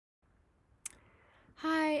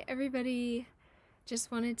Hi everybody! Just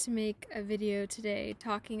wanted to make a video today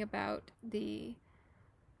talking about the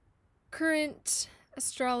current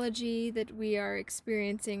astrology that we are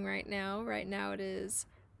experiencing right now. Right now it is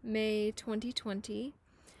May 2020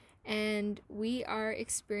 and we are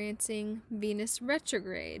experiencing Venus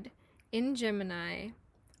retrograde in Gemini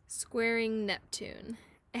squaring Neptune.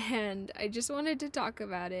 And I just wanted to talk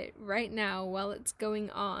about it right now while it's going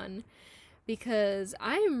on, because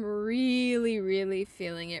I'm really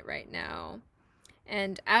feeling it right now.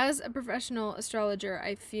 And as a professional astrologer,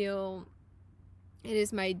 I feel it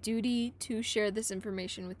is my duty to share this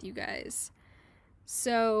information with you guys.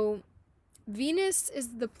 So, Venus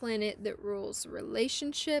is the planet that rules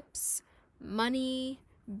relationships, money,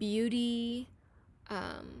 beauty,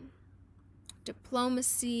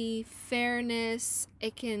 diplomacy, fairness.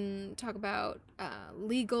 It can talk about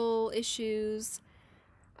legal issues.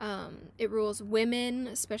 It rules women,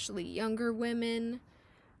 especially younger women.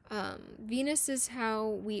 Venus is how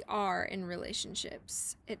we are in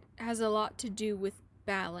relationships. It has a lot to do with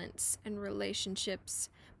balance and relationships,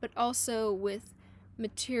 but also with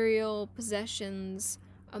material possessions,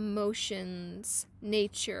 emotions,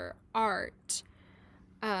 nature, art.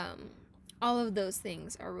 All of those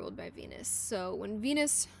things are ruled by Venus. So when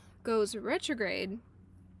Venus goes retrograde,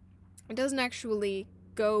 it doesn't actually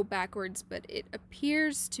go backwards, but it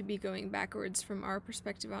appears to be going backwards from our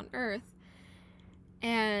perspective on Earth.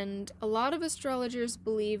 And a lot of astrologers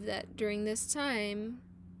believe that during this time,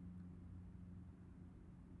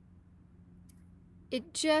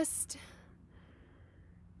 it can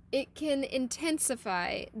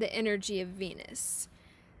intensify the energy of Venus.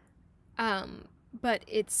 But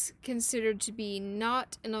it's considered to be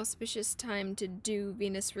not an auspicious time to do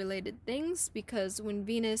Venus-related things, because when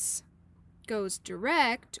Venus goes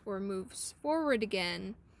direct or moves forward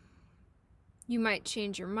again, you might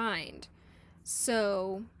change your mind.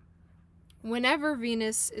 So whenever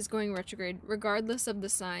Venus is going retrograde, regardless of the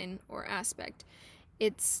sign or aspect,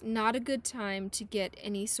 it's not a good time to get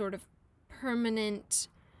any sort of permanent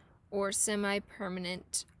or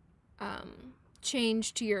semi-permanent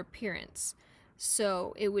change to your appearance.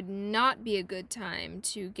 So it would not be a good time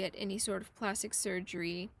to get any sort of plastic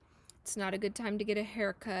surgery. It's not a good time to get a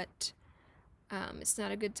haircut. It's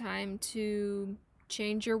not a good time to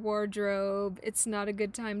change your wardrobe. It's not a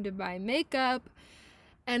good time to buy makeup.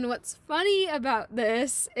 And what's funny about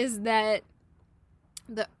this is that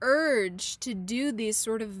the urge to do these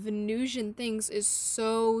sort of Venusian things is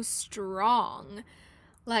so strong.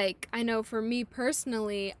 Like, I know for me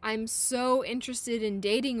personally, I'm so interested in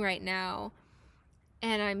dating right now,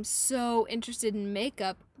 and I'm so interested in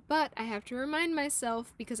makeup, but I have to remind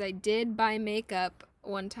myself, because I did buy makeup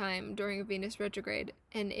one time during a Venus retrograde,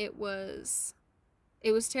 and it was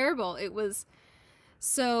terrible. It was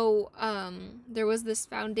so there was this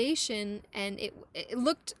foundation, and it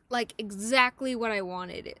looked like exactly what I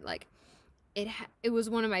wanted. It was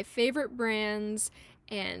one of my favorite brands,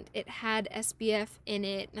 and it had SPF in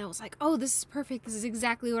it, and I was like, oh, this is perfect. This is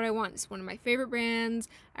exactly what I want. It's one of my favorite brands.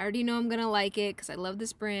 I already know I'm gonna like it because I love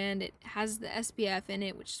this brand. It has the SPF in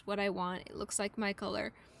it, which is what I want. It looks like my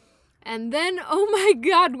color. And then, oh my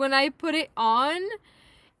god, when I put it on,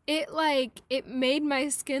 it made my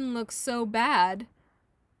skin look so bad.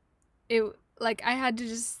 I had to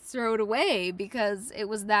just throw it away because it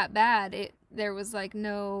was that bad. There was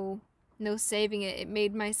no saving it. It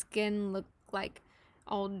made my skin look like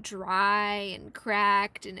all dry and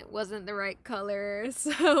cracked, and it wasn't the right color.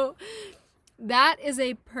 So that is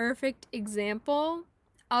a perfect example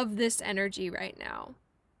of this energy right now.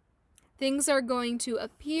 Things are going to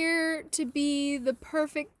appear to be the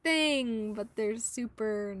perfect thing, but they're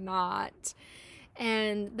super not.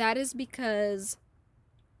 And that is because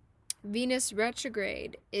Venus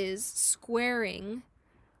retrograde is squaring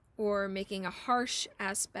or making a harsh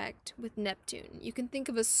aspect with Neptune. You can think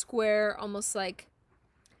of a square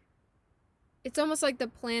it's almost like the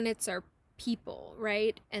planets are people,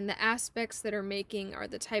 right? And the aspects that are making are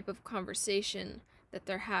the type of conversation that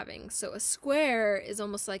they're having. So a square is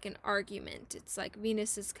almost like an argument. It's like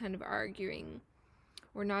Venus is kind of arguing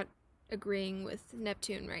or not agreeing with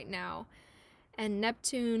Neptune right now. And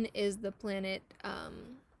Neptune is the planet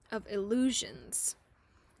of illusions.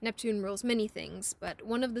 Neptune rules many things, but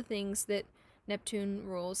one of the things that Neptune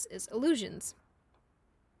rules is illusions.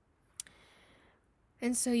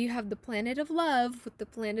 And so you have the planet of love with the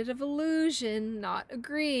planet of illusion not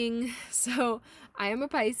agreeing. So I am a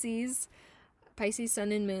Pisces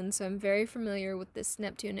sun and moon, so I'm very familiar with this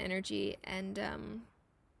Neptune energy, and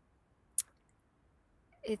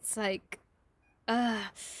it's like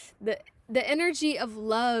the energy of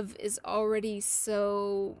love is already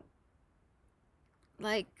so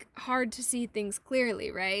like hard to see things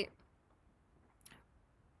clearly, right?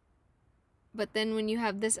 But then when you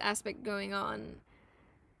have this aspect going on,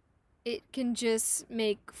 it can just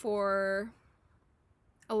make for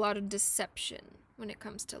a lot of deception when it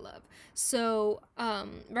comes to love. So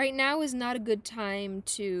right now is not a good time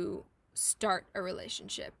to start a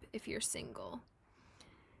relationship if you're single.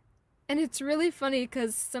 And it's really funny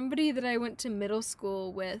because somebody that I went to middle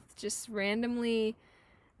school with just randomly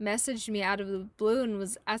messaged me out of the blue and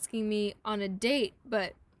was asking me on a date,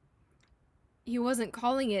 but he wasn't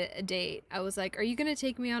calling it a date. I was like, "Are you going to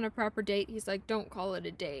take me on a proper date?" He's like, "Don't call it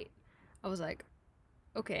a date." I was like,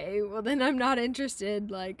 "Okay, well then I'm not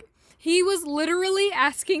interested." Like, he was literally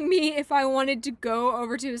asking me if I wanted to go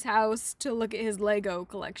over to his house to look at his Lego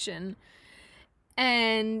collection.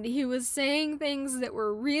 And he was saying things that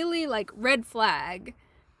were really like red flag.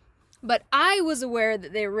 But I was aware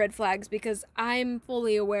that they were red flags because I'm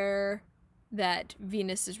fully aware that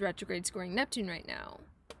Venus is retrograde squaring Neptune right now.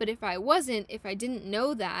 But if I wasn't, if I didn't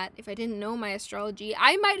know that, if I didn't know my astrology,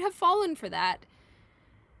 I might have fallen for that.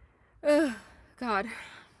 Ugh, God.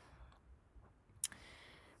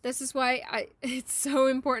 This is why it's so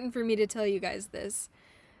important for me to tell you guys this.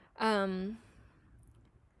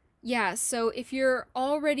 Yeah, so if you're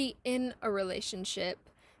already in a relationship,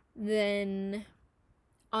 then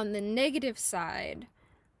on the negative side,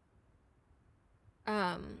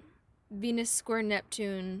 Venus square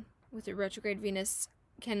Neptune with a retrograde Venus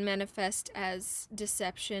can manifest as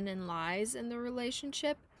deception and lies in the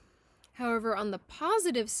relationship. However, on the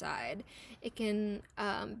positive side, it can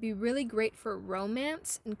be really great for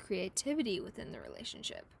romance and creativity within the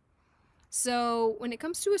relationship. So when it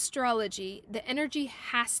comes to astrology, the energy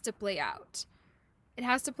has to play out. It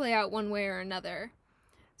has to play out one way or another.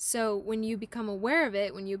 So when you become aware of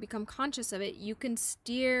it, when you become conscious of it, you can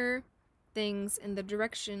steer things in the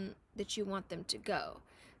direction that you want them to go.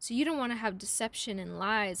 So you don't want to have deception and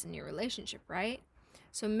lies in your relationship, right?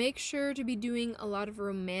 So make sure to be doing a lot of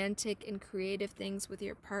romantic and creative things with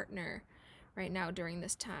your partner right now during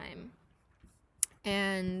this time.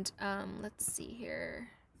 And let's see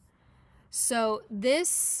here. So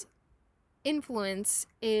this influence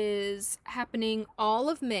is happening all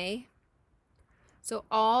of May. So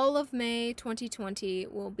all of May 2020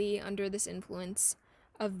 will be under this influence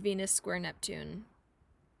of Venus square Neptune.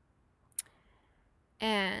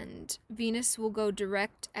 And Venus will go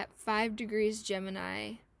direct at 5 degrees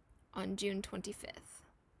Gemini on June 25th.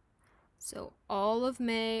 So all of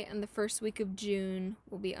May and the first week of June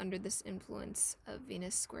will be under this influence of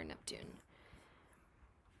Venus square Neptune.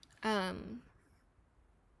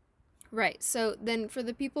 Right, so then for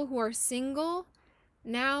the people who are single,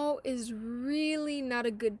 now is really not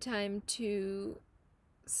a good time to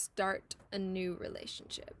start a new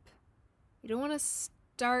relationship. You don't want to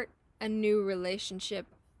start a new relationship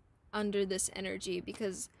under this energy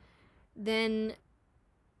because then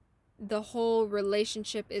the whole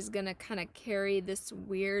relationship is going to kind of carry this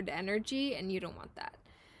weird energy and you don't want that.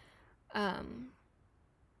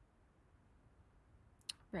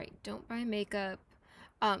 Right, don't buy makeup.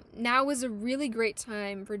 Now is a really great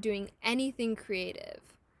time for doing anything creative.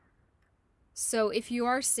 So if you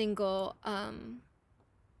are single,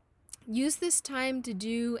 use this time to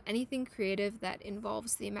do anything creative that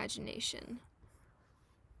involves the imagination.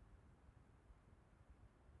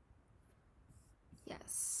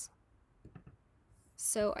 Yes.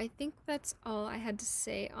 So I think that's all I had to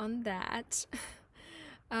say on that.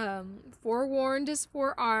 Forewarned is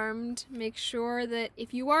forearmed. Make sure that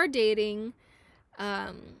if you are dating,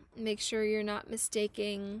 make sure you're not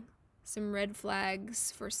mistaking some red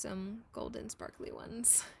flags for some golden sparkly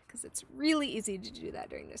ones, because it's really easy to do that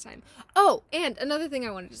during this time. Oh, and another thing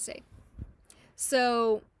I wanted to say.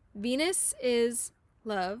 So Venus is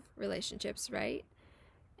love, relationships, right?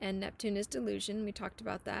 And Neptune is delusion. We talked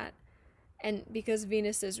about that. And because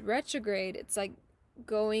Venus is retrograde, it's like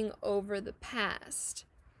going over the past.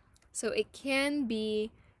 So it can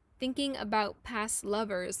be thinking about past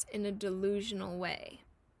lovers in a delusional way.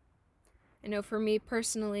 I know for me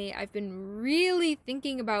personally, I've been really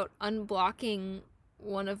thinking about unblocking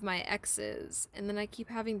one of my exes, and then I keep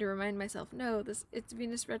having to remind myself, no, it's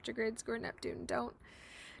Venus retrograde square Neptune. Don't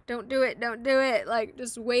do it. Like,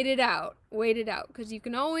 just wait it out, because you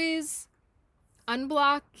can always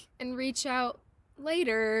unblock and reach out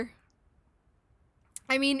later.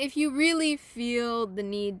 I mean, if you really feel the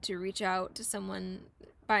need to reach out to someone,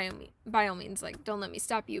 by all means, like, don't let me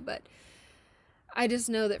stop you, but I just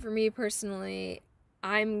know that for me personally,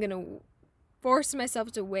 I'm gonna force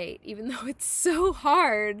myself to wait, even though it's so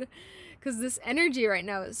hard, because this energy right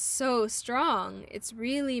now is so strong. It's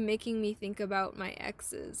really making me think about my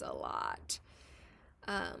exes a lot.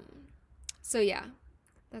 So yeah,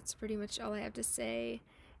 that's pretty much all I have to say.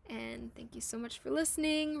 And thank you so much for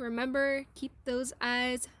listening. Remember, keep those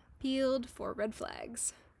eyes peeled for red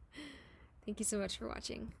flags. Thank you so much for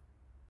watching.